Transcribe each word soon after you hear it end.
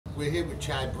We're here with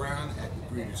Chad Brown at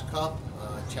the Breeders' Cup.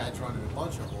 Chad's running a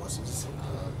bunch of horses.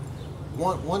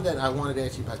 One that I wanted to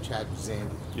ask you about, Chad, was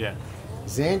Zandon. Yeah.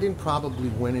 Zandon probably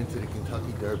went into the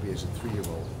Kentucky Derby as a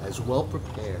 3-year-old, as well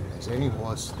prepared as any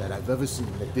horse that I've ever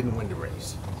seen that didn't win the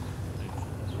race.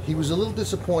 He was a little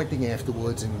disappointing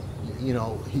afterwards, and you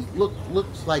know, he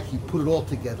looks like he put it all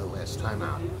together last time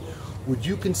out. Would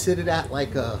you consider that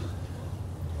like a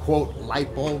quote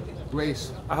light bulb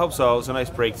race? I hope so. It was a nice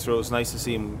breakthrough. It was nice to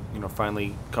see him, you know,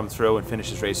 finally come through and finish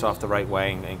his race off the right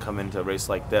way and come into a race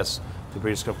like this, the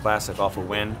Breeders' Cup Classic, off a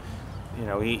win. You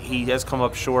know, he has come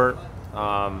up short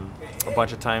a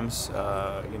bunch of times,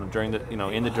 you know, during the, you know,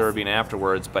 in the Derby and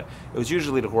afterwards. But it was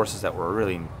usually the horses that were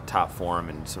really in top form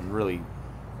and some really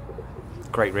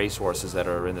great race horses that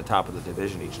are in the top of the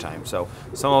division each time. So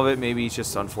some of it maybe it's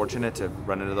just unfortunate to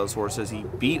run into those horses. He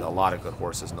beat a lot of good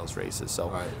horses in those races, so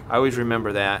right. I always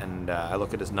remember that, and I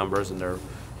look at his numbers, and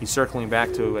he's circling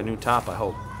back to a new top, I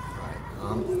hope.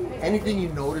 Right. Anything you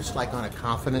notice, like on a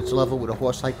confidence level with a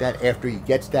horse like that after he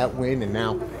gets that win and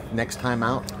now next time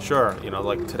out? Sure. You know,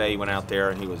 like today he went out there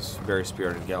and he was very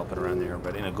spirited galloping around there,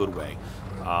 but in a good way.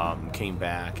 Came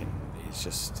back and he's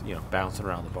just, you know, bouncing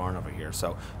around the barn over here.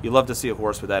 So you love to see a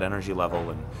horse with that energy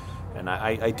level, and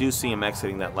I do see him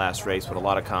exiting that last race with a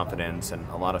lot of confidence and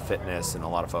a lot of fitness and a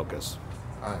lot of focus.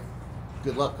 All right.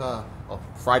 Good luck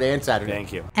Friday and Saturday.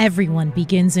 Thank you. Everyone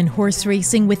begins in horse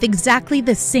racing with exactly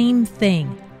the same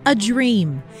thing. A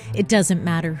dream. It doesn't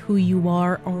matter who you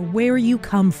are or where you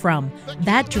come from.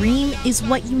 That dream is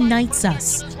what unites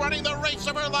us. Running the race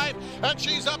of her life, and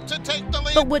she's up to take the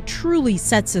lead. But what truly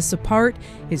sets us apart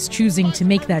is choosing to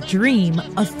make that dream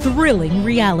a thrilling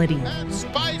reality. And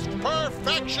Spiced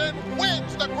Perfection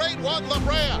wins the Grade 1 La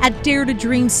Brea. At Dare to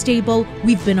Dream Stable,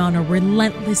 we've been on a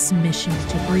relentless mission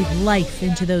to breathe life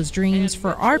into those dreams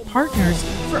for our partners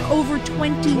for over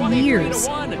 20 years.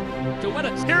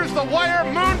 Here's the Wire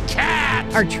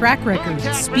Mooncat. Our track record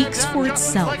speaks for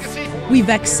itself. We've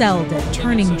excelled at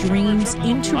turning dreams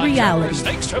into reality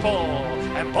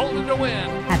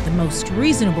at the most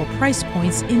reasonable price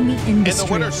points in the industry. In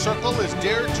the winner's circle is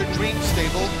Dare to Dream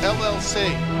Stable,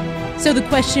 LLC. So the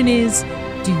question is,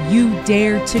 do you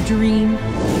dare to dream?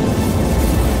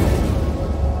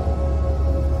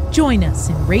 Join us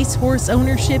in racehorse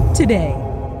ownership today.